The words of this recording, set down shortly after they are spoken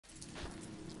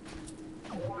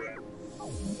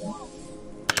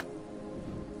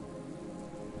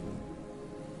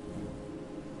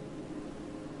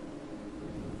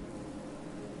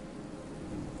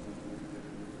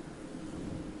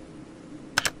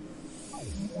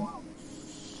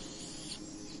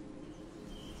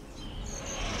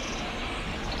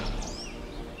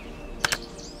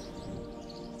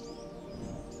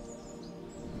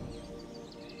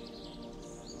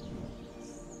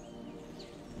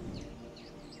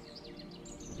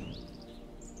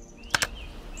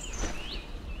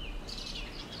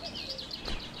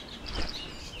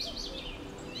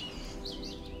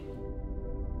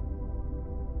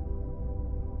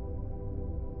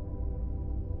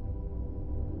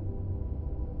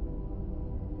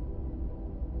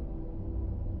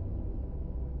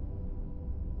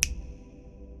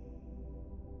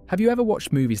Have you ever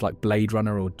watched movies like Blade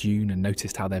Runner or Dune and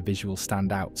noticed how their visuals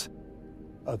stand out?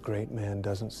 A great man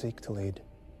doesn't seek to lead.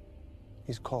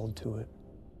 He's called to it.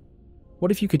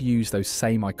 What if you could use those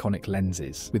same iconic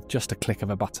lenses with just a click of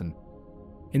a button?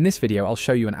 In this video, I'll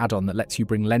show you an add-on that lets you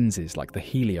bring lenses like the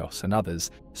Helios and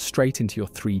others straight into your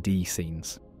 3D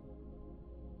scenes.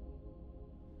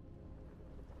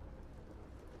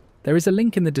 There is a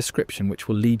link in the description which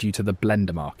will lead you to the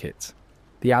Blender Market.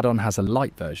 The add-on has a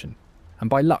light version, and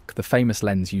by luck, the famous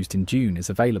lens used in Dune is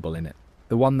available in it.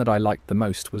 The one that I liked the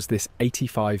most was this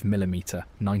 85mm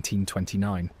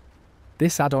 1929.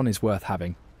 This add-on is worth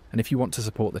having, and if you want to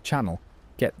support the channel,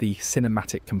 get the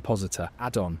Cinematic Compositor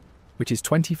add-on, which is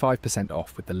 25%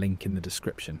 off with the link in the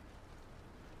description.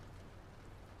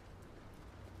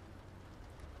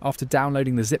 After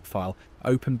downloading the zip file,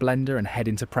 open Blender and head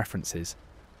into Preferences.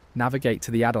 Navigate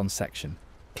to the add-on section,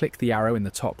 click the arrow in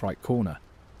the top right corner,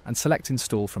 and select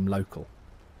Install from Local.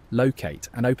 Locate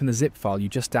and open the zip file you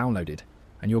just downloaded,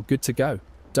 and you're good to go.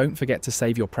 Don't forget to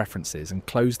save your preferences and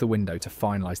close the window to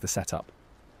finalize the setup.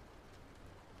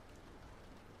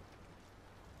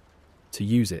 To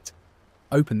use it,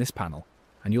 open this panel,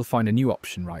 and you'll find a new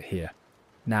option right here.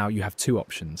 Now you have two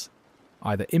options.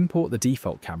 Either import the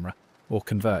default camera or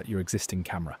convert your existing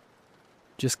camera.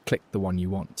 Just click the one you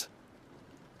want.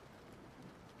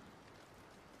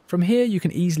 From here, you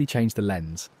can easily change the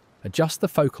lens, adjust the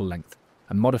focal length,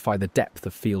 and modify the depth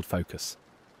of field focus.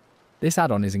 This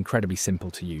add-on is incredibly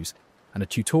simple to use, and a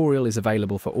tutorial is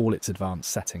available for all its advanced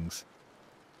settings.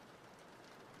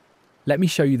 Let me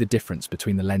show you the difference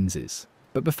between the lenses.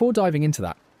 But before diving into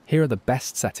that, here are the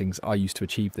best settings I used to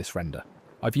achieve this render.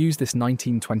 I've used this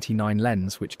 1929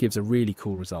 lens, which gives a really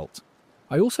cool result.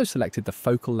 I also selected the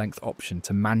focal length option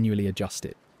to manually adjust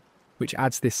it, which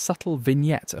adds this subtle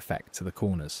vignette effect to the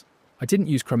corners. I didn't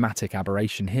use chromatic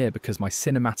aberration here because my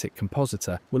Cinematic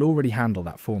Compositor will already handle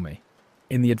that for me.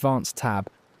 In the Advanced tab,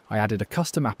 I added a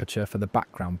custom aperture for the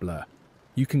background blur.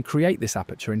 You can create this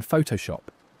aperture in Photoshop.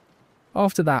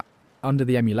 After that, under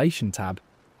the Emulation tab,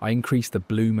 I increased the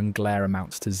bloom and glare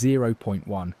amounts to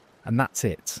 0.1, and that's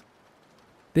it.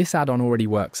 This add-on already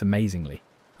works amazingly,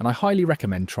 and I highly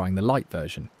recommend trying the light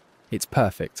version. It's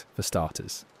perfect for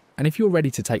starters. And if you're ready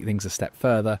to take things a step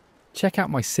further, check out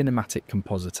my Cinematic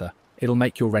Compositor. It'll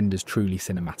make your renders truly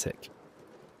cinematic.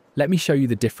 Let me show you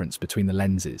the difference between the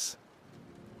lenses.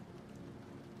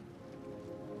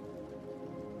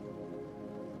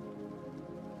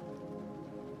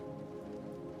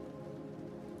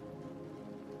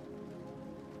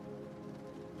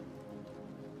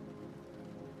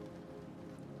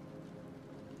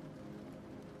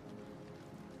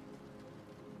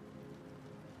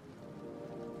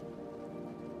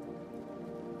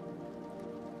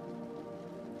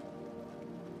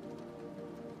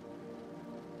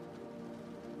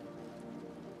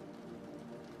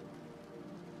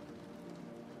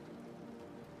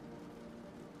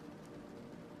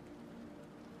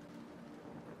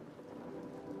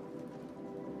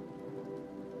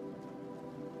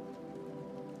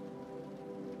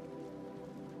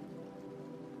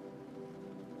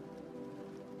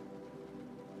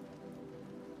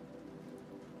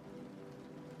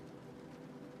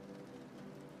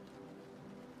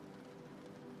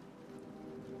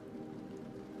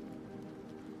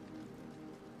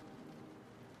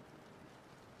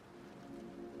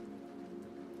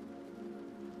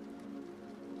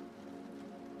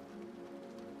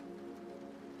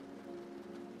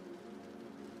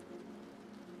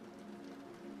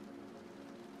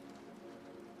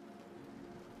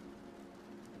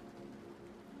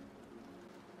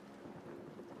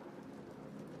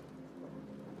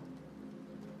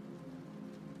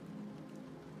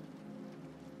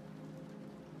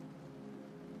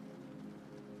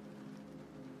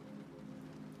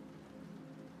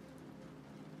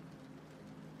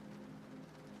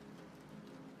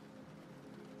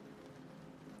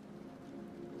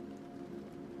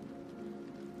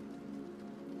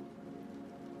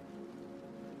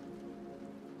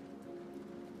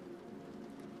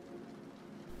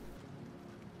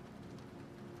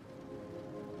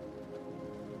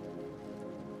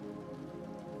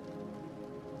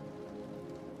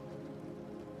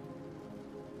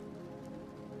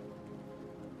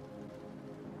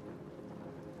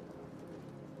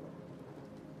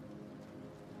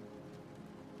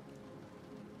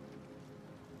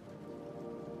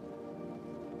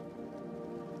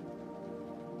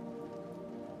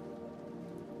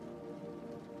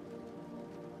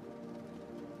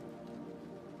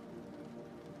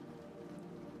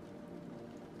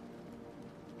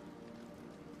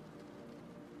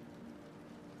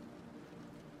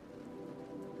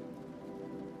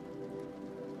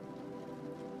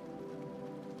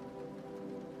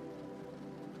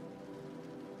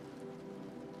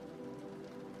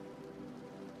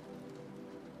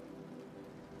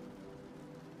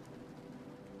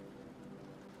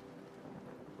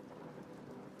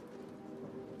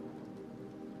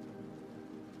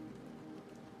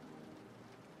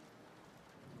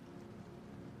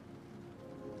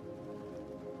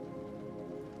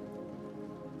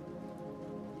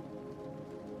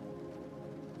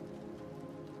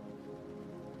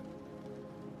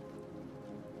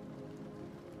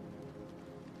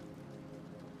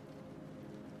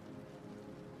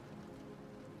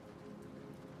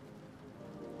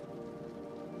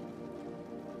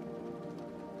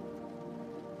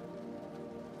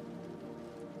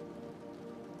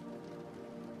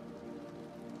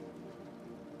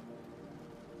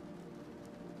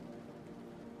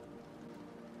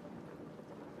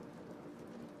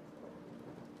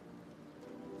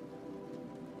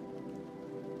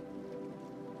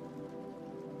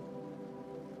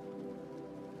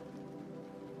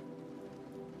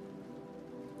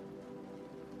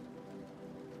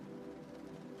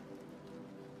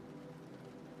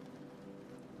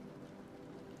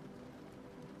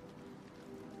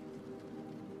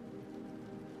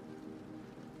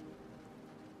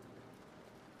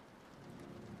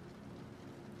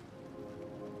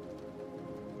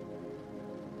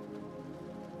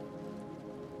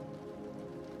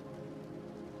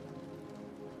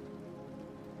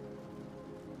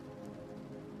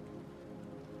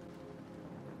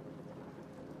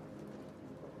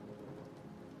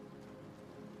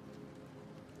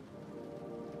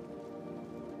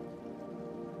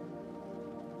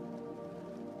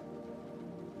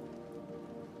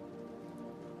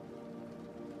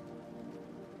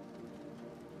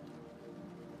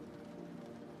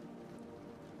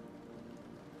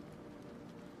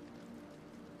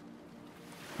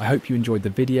 I hope you enjoyed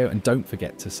the video and don't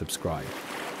forget to subscribe.